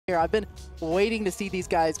here. I've been waiting to see these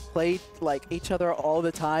guys play like each other all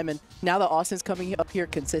the time, and now that Austin's coming up here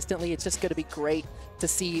consistently, it's just going to be great to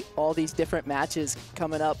see all these different matches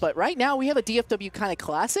coming up. But right now we have a DFW kind of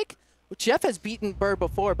classic. Chef has beaten Burr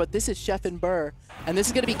before, but this is Chef and Burr, and this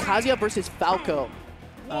is going to be Kazuya versus Falco.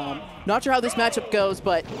 Not sure how this matchup goes,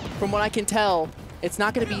 but from what I can tell, it's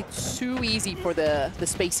not going to be too easy for the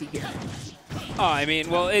Spacey here. Oh, I mean,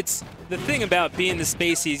 well, it's the thing about being the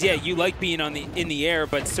Spaceys. Yeah, you like being in the air,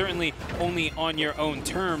 but certainly only on your own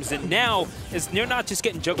terms. And now, you're not just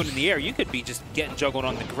getting juggled in the air. You could be just getting juggled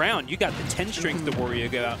on the ground. You got the 10 strings to worry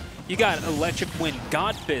about. You got Electric Wind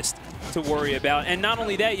Godfist to worry about. And not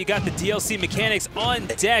only that, you got the DLC mechanics on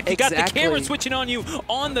deck. You got the camera switching on you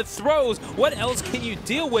on the throws. What else can you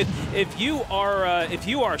deal with? If you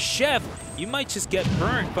are Chef, you might just get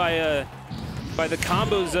burnt by the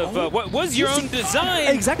combos of what was your own design.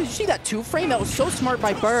 Exactly. Did you see that 2-frame? That was so smart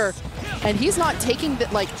by Burr. And he's not taking the,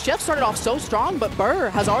 like, Chef started off so strong, but Burr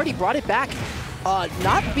has already brought it back,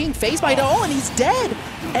 not being phased by it at all, and he's dead.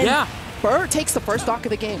 And yeah, Burr takes the first stock of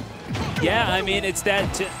the game. Yeah, I mean, it's that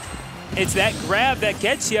grab that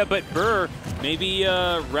gets you, but Burr maybe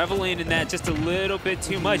reveling in that just a little bit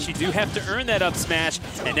too much. You do have to earn that up smash,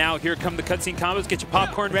 and now here come the cutscene combos. Get your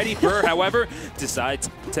popcorn ready. Burr, however, decides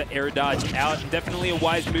to air dodge out. Definitely a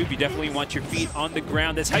wise move. You definitely want your feet on the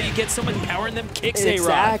ground. That's how you get so much power in them kicks,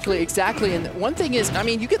 Exactly, exactly. And one thing is, I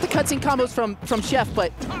mean, you get the cutscene combos from Chef,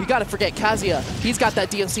 but you got to forget Kazuya. He's got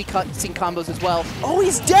that DLC cutscene combos as well. Oh,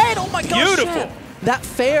 he's dead! Oh my gosh! Beautiful. Chef. That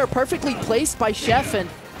fair perfectly placed by Chef, and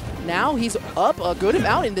now he's up a good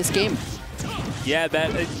amount in this game. Yeah,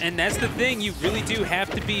 and that's the thing. You really do have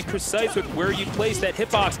to be precise with where you place that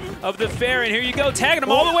hitbox of the fair. And here you go, tagging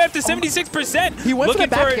him all the way up to 76%. He went for the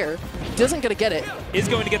back air. Doesn't gonna get it. Is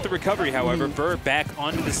going to get the recovery, however. Burr back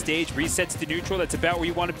onto the stage, resets to neutral. That's about where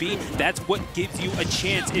you want to be. That's what gives you a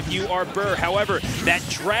chance if you are Burr. However, that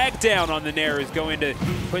drag down on the Nair is going to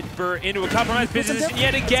put Burr into a compromised position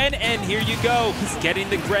yet again. And here you go, getting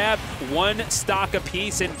the grab, one stock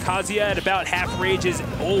apiece, and Kazuya at about half rage is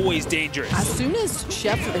always dangerous. As soon as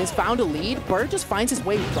Chef has found a lead, Burr just finds his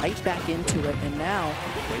way right back into it. And now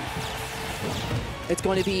it's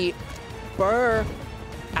going to be Burr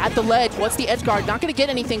at the ledge. What's the edge guard? Not going to get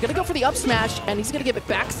anything. Going to go for the up smash, and he's going to get it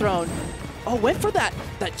back thrown. Oh, went for that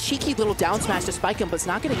cheeky little down smash to spike him, but it's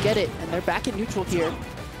not going to get it. And they're back in neutral here.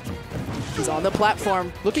 He's on the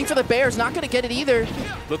platform, looking for the bears. Not going to get it either.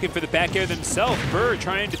 Looking for the back air themselves. Burr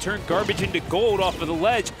trying to turn garbage into gold off of the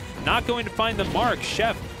ledge. Not going to find the mark.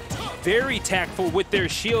 Chef very tactful with their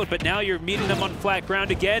shield, but now you're meeting them on flat ground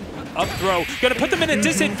again. Up throw, gonna put them in a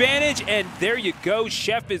disadvantage, and there you go.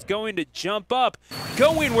 Chef is going to jump up,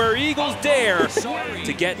 going where Eagles dare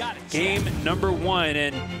to get game number 1.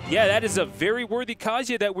 And yeah, that is a very worthy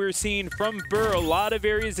Kazuya that we're seeing from Burr. A lot of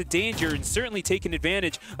areas of danger, and certainly taking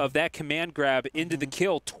advantage of that command grab into the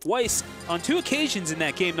kill twice on 2 occasions in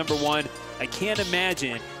that game number 1. I can't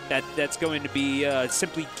imagine that's going to be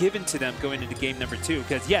simply given to them going into game number 2,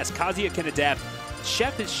 because yes, Kazuya can adapt.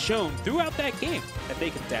 Chef has shown throughout that game that they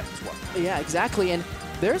can adapt as well. Yeah, exactly. And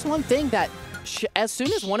there's one thing that as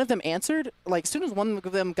soon as one of them answered, like as soon as one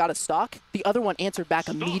of them got a stock, the other one answered back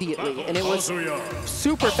immediately. And it was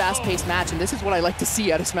super fast-paced match. And this is what I like to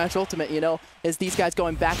see out of Smash Ultimate, you know, is these guys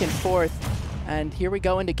going back and forth. And here we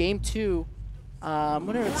go into game 2.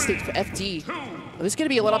 Whatever the stage for FD. This is going to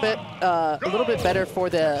be a little bit better for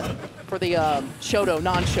the Shoto,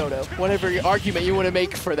 non-Shoto, whatever argument you want to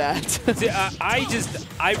make for that. See,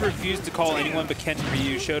 I refuse to call anyone but Ken and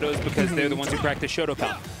Ryu Shotos because they're the ones who practice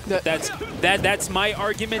Shotokan. That's my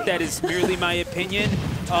argument. That is merely my opinion.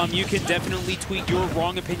 You can definitely tweet your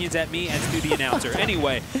wrong opinions at me as to the announcer.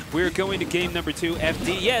 Anyway, we're going to game number 2,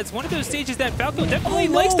 FD. Yeah, it's one of those stages that Falco definitely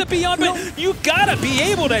likes to be on, but you gotta be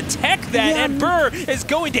able to tech that, and Burr is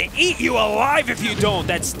going to eat you alive if you don't.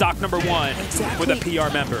 That's stock number 1 with a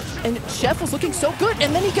PR member. And Chef was looking so good,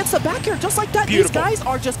 and then he gets the back air just like that. Beautiful. These guys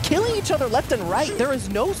are just killing each other left and right. There is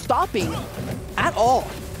no stopping at all.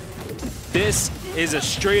 This is a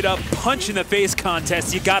straight-up punch-in-the-face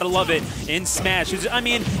contest. You gotta love it in Smash. I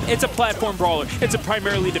mean, it's a platform brawler. It's a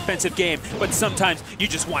primarily defensive game, but sometimes you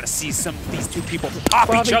just want to see these two people pop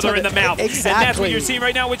each other in the mouth. Exactly. And that's what you're seeing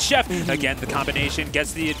right now with Chef. Again, the combination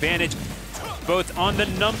gets the advantage, both on the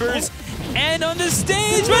numbers and on the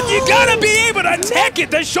stage, but you gotta be able to tech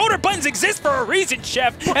it. The shoulder buttons exist for a reason,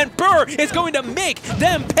 Chef, and Burr is going to make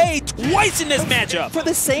them pay twice in this matchup.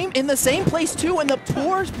 In the same place too, and the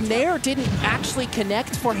poor Nair didn't actually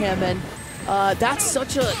connect for him, and That's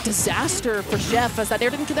such a disaster for Chef as that air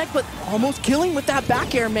didn't connect, but almost killing with that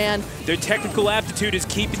back air, man. Their technical aptitude is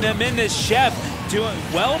keeping them in this. Chef doing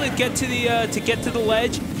well to get to the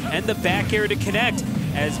ledge and the back air to connect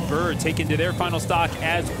as Burr taken to their final stock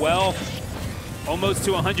as well. Almost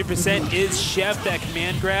to 100% is Chef, that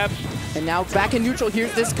command grab. And now back in neutral,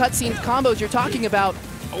 here's this cutscene combos you're talking about.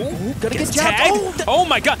 Oh, gonna get jabbed. Oh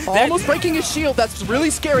my god. Almost breaking his shield. That's really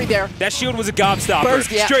scary there. That shield was a gobstopper.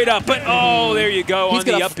 Yeah. Straight up. But oh, there you go on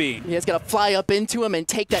the up B. He's gonna fly up into him and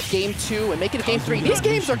take that game 2 and make it a game 3. These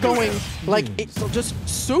games are going like just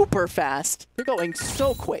super fast. They're going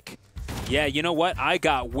so quick. Yeah, you know what? I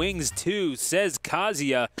got wings too, says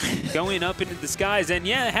Kazuya, going up into the skies. And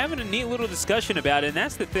yeah, having a neat little discussion about it. And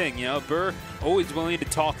that's the thing, you know, Burr always willing to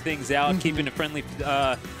talk things out, keeping a friendly,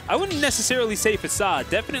 I wouldn't necessarily say facade,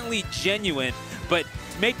 definitely genuine, but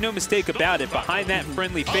make no mistake about it, behind that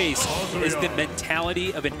friendly face is the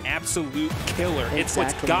mentality of an absolute killer. Exactly. It's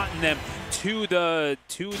what's gotten them to the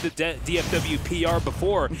DFW PR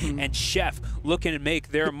before, and Chef looking to make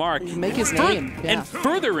their mark. Make his name. Yeah. And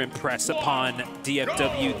further impress upon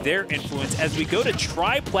DFW their influence as we go to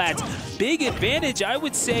triplats. Big advantage, I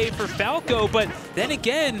would say, for Falco, but then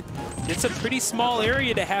again, it's a pretty small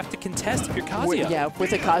area to have to contest if you're Kazuya. Yeah,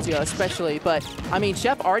 with a Kazuya especially. But, I mean,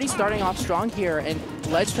 Chef already starting off strong here and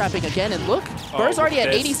ledge trapping again. And look, Burr's already at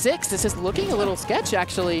 86. This is looking a little sketch,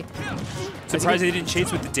 actually. Surprised they didn't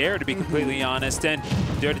chase with the dare, to be completely honest. And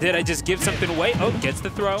did I just give something away? Oh, gets the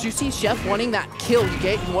throw. Did you see Chef wanting that kill?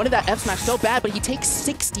 He wanted that F smash so bad, but he takes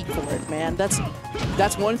 60 for it, man. That's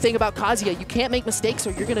one thing about Kazuya. You can't make mistakes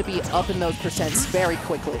or you're going to be up in those percents very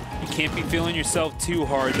quickly. You can't be feeling yourself too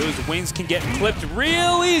hard. Those wings can get clipped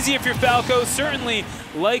real easy if you're Falco. Certainly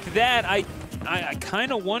like that. I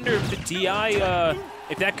kind of wonder if the DI,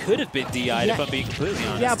 if that could have been DI'd, if I'm being completely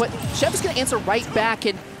honest. Yeah, but Chef is going to answer right back,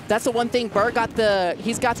 and that's the one thing. Burr got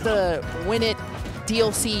he's got the win it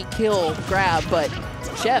DLC kill grab, but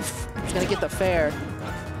Chef is going to get the fair.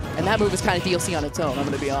 And that move is kind of DLC on its own, I'm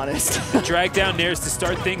going to be honest. Drag down nairs to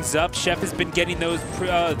start things up. Chef has been getting those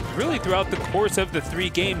really throughout the course of the 3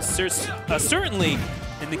 games, certainly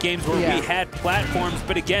in the games where we had platforms.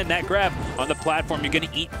 But again, that grab on the platform, you're going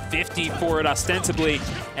to eat 50 for it ostensibly.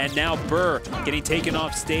 And now Burr getting taken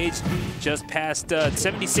off stage just past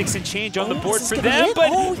 76 and change on the board for them.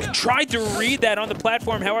 But tried to read that on the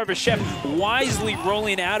platform. However, Chef wisely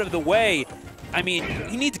rolling out of the way. I mean,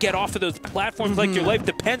 you need to get off of those platforms like your life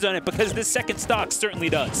depends on it, because this second stock certainly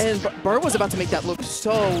does. And Burr was about to make that look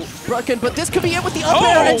so broken, but this could be it with the up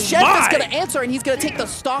air, and Chef is going to answer, and he's going to take the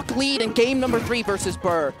stock lead in game number 3 versus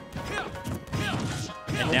Burr.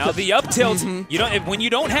 And now the up tilt, when you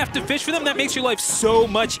don't have to fish for them, that makes your life so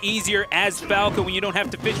much easier as Falco. When you don't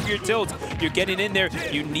have to fish for your tilt, you're getting in there.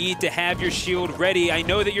 You need to have your shield ready. I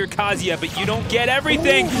know that you're Kazuya, but you don't get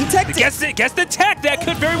everything. Gets the tech. That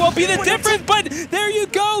could very well be the difference, but there you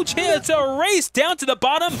go. It's a race down to the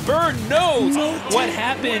bottom. Burr knows what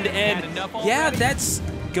happened, and yeah, that's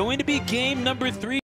going to be game number 3.